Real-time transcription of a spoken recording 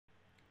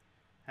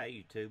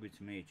Hey YouTube,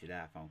 it's me, it's your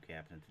iPhone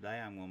Captain. Today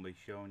I'm going to be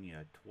showing you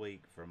a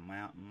tweak for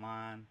Mountain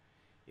Lion.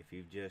 If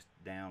you've just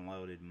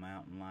downloaded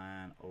Mountain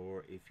Lion,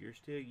 or if you're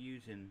still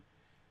using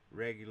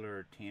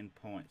regular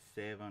 10.7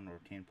 or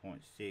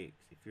 10.6,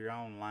 if you're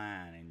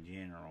online in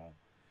general,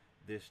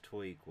 this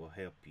tweak will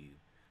help you.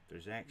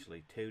 There's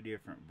actually two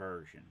different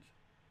versions.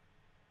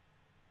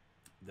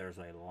 There's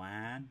a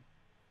Lion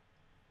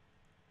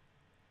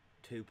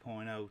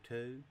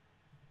 2.02,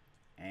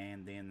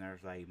 and then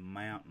there's a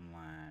Mountain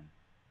Lion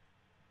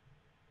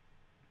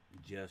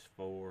just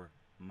for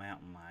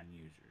Mountain Lion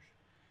users.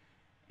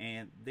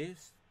 And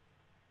this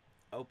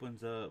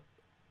opens up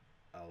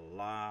a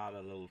lot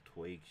of little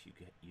tweaks.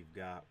 You've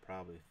got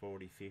probably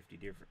 40-50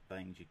 different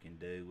things you can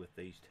do with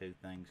these two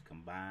things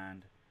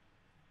combined.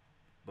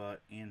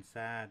 But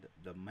inside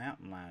the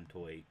Mountain Lion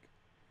tweak,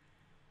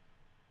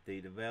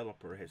 the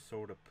developer has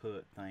sort of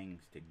put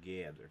things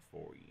together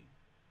for you.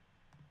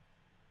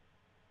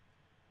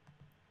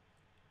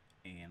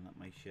 And let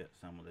me shut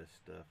some of this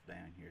stuff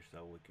down here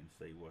so we can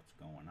see what's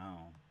going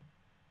on.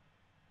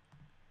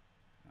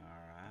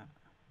 Alright.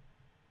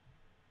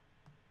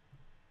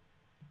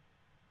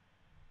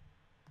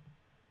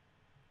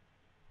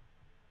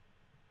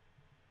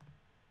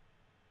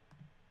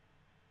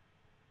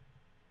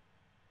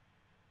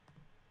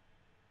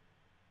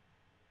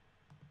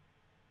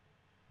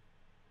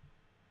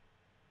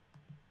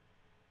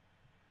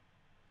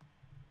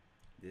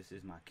 This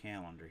is my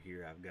calendar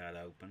here I've got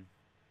open.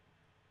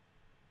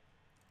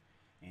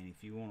 And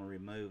if you want to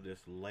remove this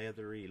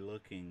leathery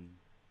looking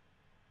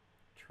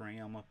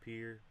trim up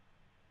here,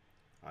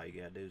 all you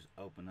gotta do is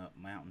open up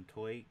Mountain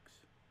Tweaks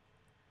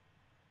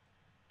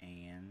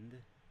and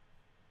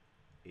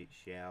it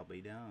shall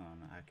be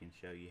done. I can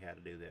show you how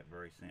to do that,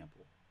 very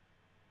simple.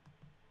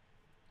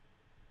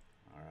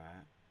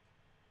 Alright,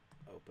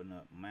 open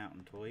up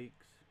Mountain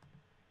Tweaks.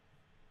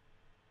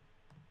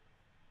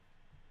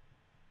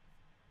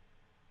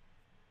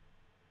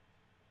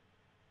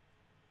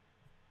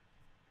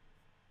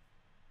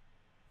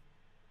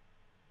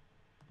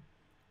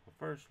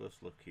 First,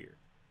 let's look here.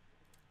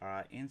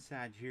 Alright,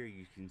 inside here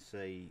you can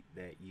see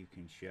that you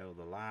can show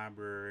the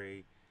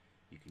library.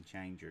 You can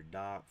change your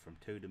dock from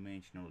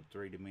 2-dimensional to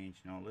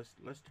 3-dimensional.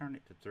 Let's turn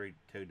it to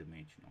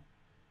two-dimensional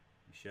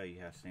and show you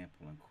how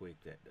simple and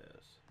quick that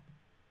does.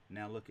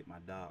 Now look at my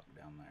dock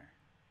down there.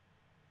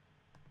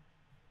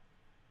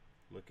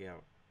 Look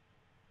how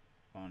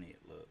funny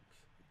it looks.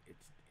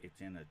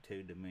 It's in a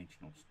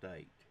 2-dimensional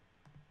state.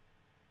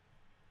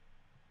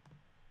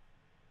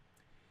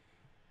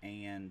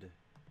 And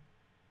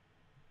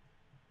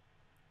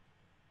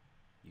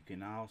you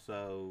can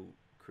also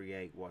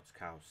create what's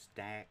called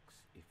stacks.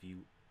 If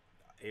you,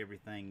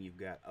 everything you've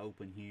got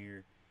open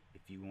here,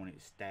 if you want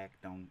it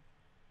stacked on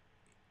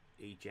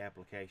each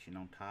application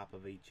on top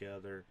of each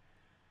other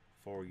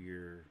for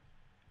your,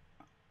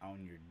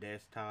 on your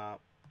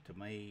desktop, to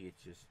me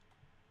it's just,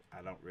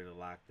 I don't really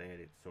like that.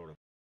 It sort of